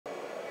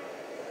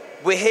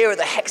We're here at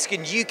the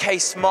Hexagon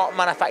UK Smart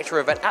Manufacturing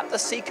event at the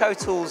Seco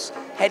Tools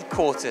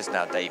headquarters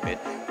now, David.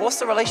 What's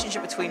the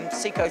relationship between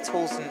Seco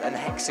Tools and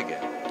Hexagon?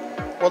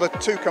 Well, the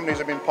two companies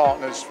have been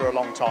partners for a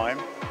long time.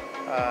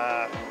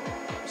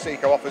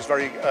 Seco offers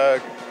very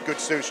good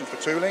solutions for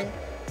tooling,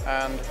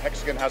 and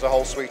Hexagon has a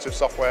whole suite of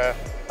software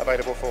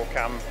available for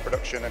CAM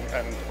production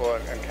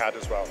and CAD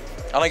as well.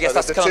 And I guess so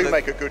that's the kind two of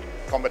make a good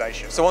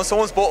combination. So when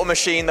someone's bought a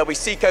machine, there'll be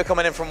Seco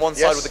coming in from one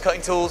side with the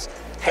cutting tools,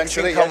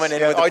 Hexagon coming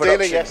in with the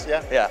ideally, production.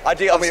 yes, yeah.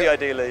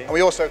 Ideally. And we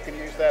also can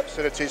use their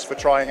facilities for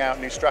trying out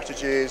new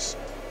strategies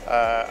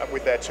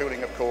with their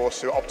tooling, of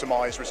course, to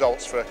optimise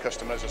results for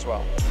customers as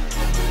well.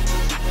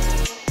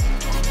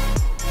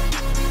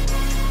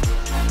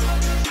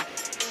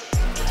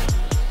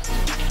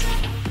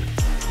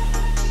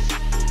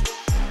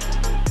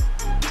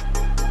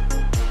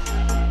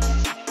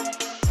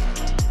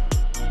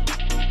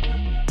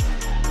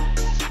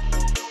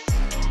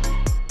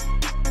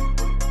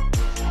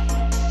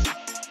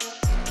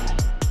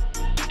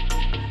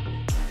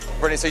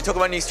 Brilliant. So you talk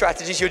about new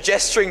strategies. You're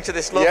gesturing to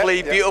this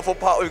lovely, beautiful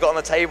part we've got on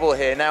the table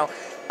here. Now,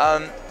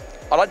 I'd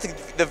like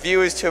the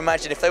viewers to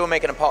imagine if they were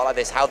making a part like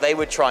this, how they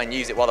would try and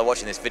use it while they're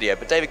watching this video.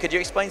 But David, could you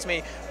explain to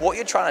me what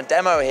you're trying to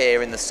demo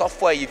here in the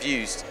software you've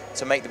used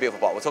to make the beautiful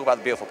part? We'll talk about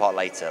the beautiful part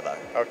later,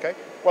 though. Okay.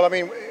 Well, I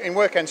mean, in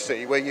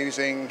WorkNC, we're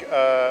using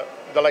the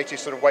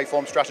latest sort of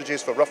waveform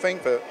strategies for roughing,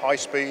 for high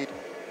speed,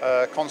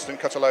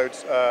 constant cutter load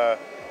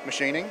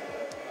machining.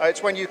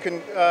 It's when you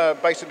can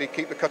basically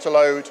keep the cutter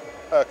load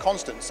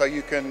constant, so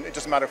you can, it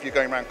doesn't matter if you're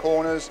going around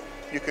corners,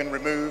 you can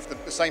remove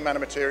the same amount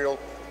of material,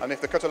 and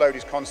if the cutter load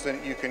is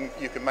constant, you can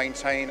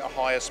maintain a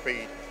higher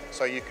speed,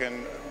 so you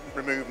can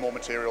remove more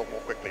material more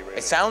quickly, really.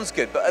 It sounds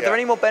good, but are there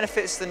any more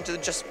benefits than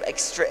just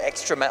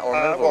extra metal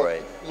removal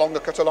rate?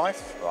 Longer cutter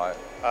life. Right.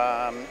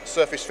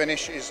 Surface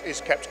finish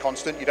is kept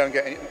constant, you don't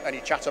get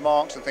any chatter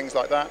marks and things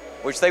like that.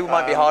 Which they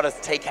might be harder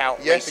to take out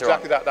Yes, later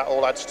exactly on. That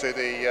all adds to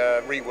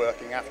the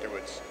reworking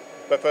afterwards.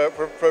 But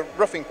for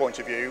roughing point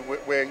of view,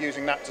 we're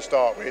using that to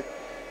start with.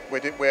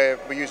 We're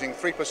using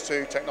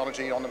 3+2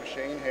 technology on the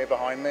machine here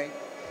behind me.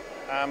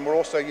 And we're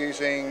also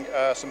using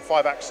some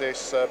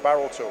 5-axis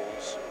barrel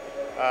tools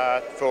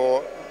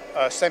for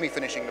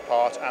semi-finishing the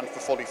part and for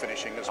fully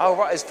finishing as well. Oh,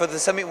 right. For the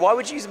semi, why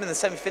would you use them in the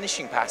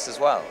semi-finishing pass as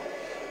well?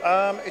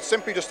 It's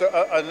simply just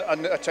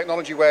a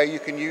technology where you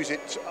can use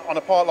it on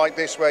a part like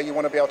this where you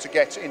want to be able to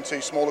get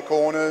into smaller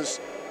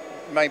corners,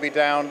 maybe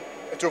down,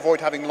 to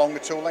avoid having longer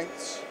tool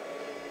lengths.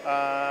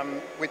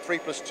 With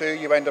 3+2,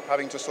 you end up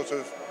having to sort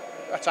of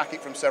attack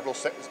it from several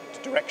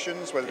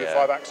directions, whether it's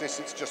 5-axis,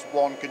 it's just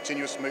one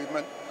continuous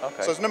movement. Okay.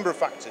 So there's a number of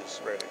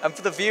factors, really. And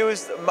for the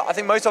viewers, I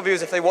think most of our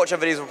viewers, if they watch our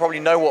videos, will probably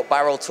know what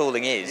barrel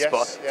tooling is. Yes,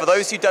 but for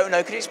those who don't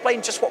know, could you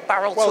explain just what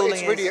barrel tooling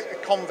is? Well, it's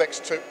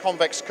really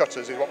convex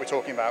cutters is what we're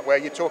talking about, where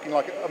you're talking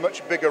like a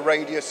much bigger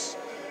radius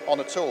on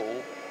a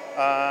tool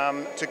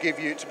to be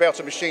able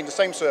to machine the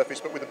same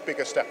surface but with a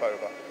bigger step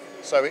over.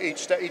 So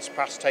each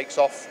pass takes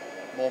off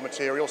more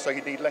material, so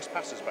you need less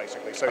passes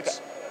basically. So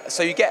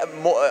so you get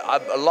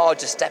a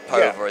larger step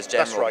over as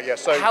general. That's right. Yeah.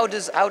 So how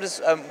does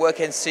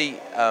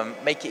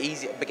WorkNC make it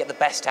easy but get the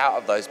best out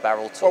of those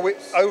barrel tools?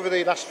 Well, over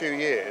the last few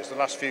years, the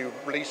last few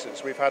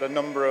releases, we've had a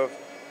number of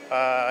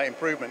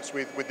improvements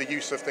with the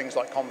use of things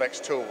like convex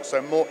tools.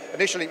 So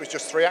initially it was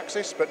just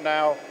 3-axis, but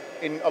now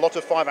in a lot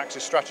of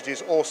 5-axis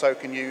strategies also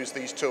can use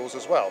these tools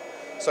as well.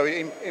 So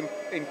it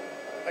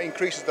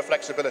increases the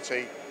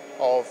flexibility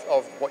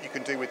of what you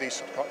can do with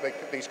these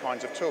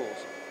kinds of tools.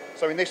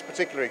 So in this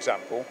particular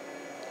example,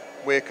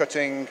 we're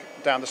cutting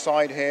down the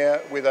side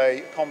here with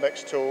a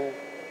convex tool,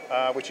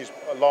 which is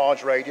a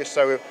large radius.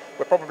 So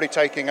we're probably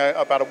taking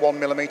about a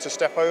 1mm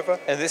step over.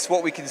 And this is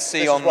what we can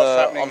see on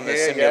the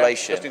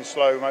simulation, just in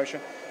slow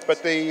motion.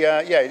 But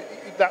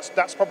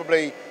that's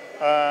probably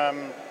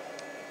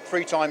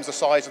 3 times the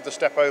size of the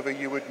step over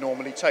you would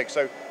normally take.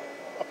 So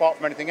apart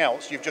from anything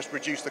else, you've just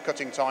reduced the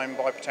cutting time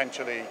by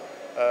potentially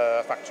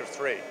a factor of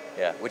 3.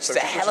 Yeah, which is a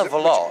hell of a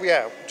lot.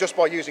 Just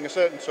by using a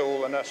certain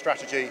tool and a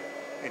strategy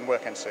in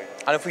WorkNC.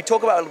 And if we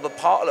talk about the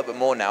part a little bit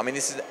more now, I mean,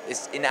 it's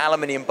in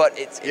aluminium, but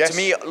to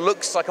me it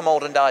looks like a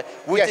mold and die.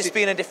 Would this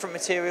be in a different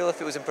material if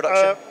it was in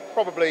production?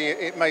 Probably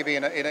it may be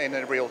in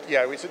a real,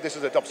 this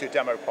is obviously a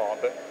demo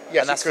part, but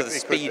yes, and that's for the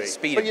speed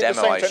of demo, the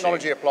same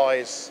technology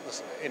applies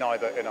in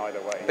either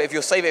way. But if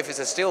if it's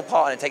a steel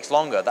part and it takes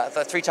longer,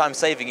 that 3 times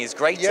saving is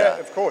greater. Yeah,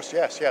 of course,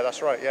 yes,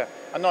 that's right, yeah.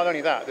 And not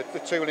only that, the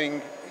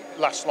tooling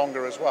lasts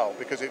longer as well,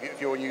 because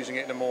if you're using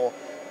it in a more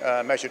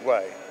measured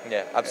way.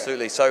 Yeah,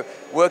 absolutely. So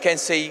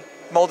WorkNC,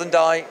 mold and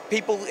die,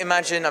 people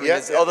imagine, I mean,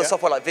 there's other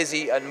software like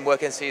Visi and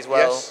WorkNC as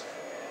well. Yes.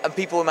 And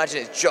people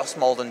imagine it's just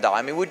mold and die.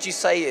 I mean, would you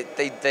say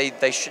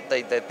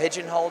they're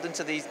pigeonholed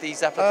into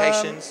these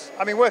applications?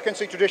 I mean,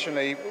 WorkNC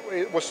traditionally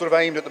was sort of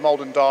aimed at the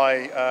mold and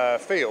die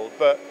field,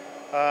 but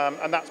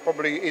and that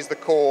probably is the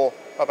core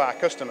of our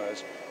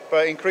customers.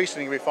 But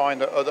increasingly, we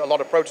find that a lot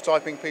of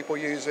prototyping people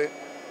use it,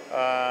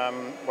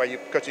 where you're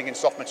cutting in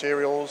soft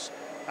materials,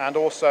 and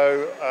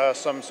also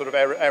some sort of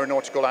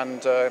aeronautical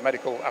and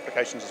medical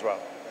applications as well.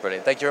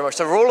 Brilliant, thank you very much.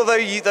 So for all of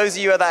those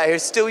of you out there who are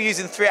still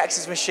using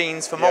 3-axis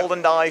machines for mold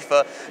and die,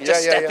 for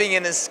just stepping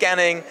in and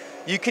scanning,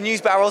 you can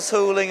use barrel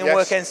tooling and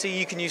WorkNC,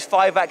 you can use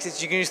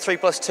 5-axis, you can use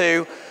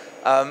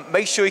 3+2.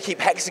 Make sure you keep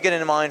Hexagon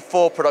in mind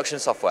for production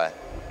software.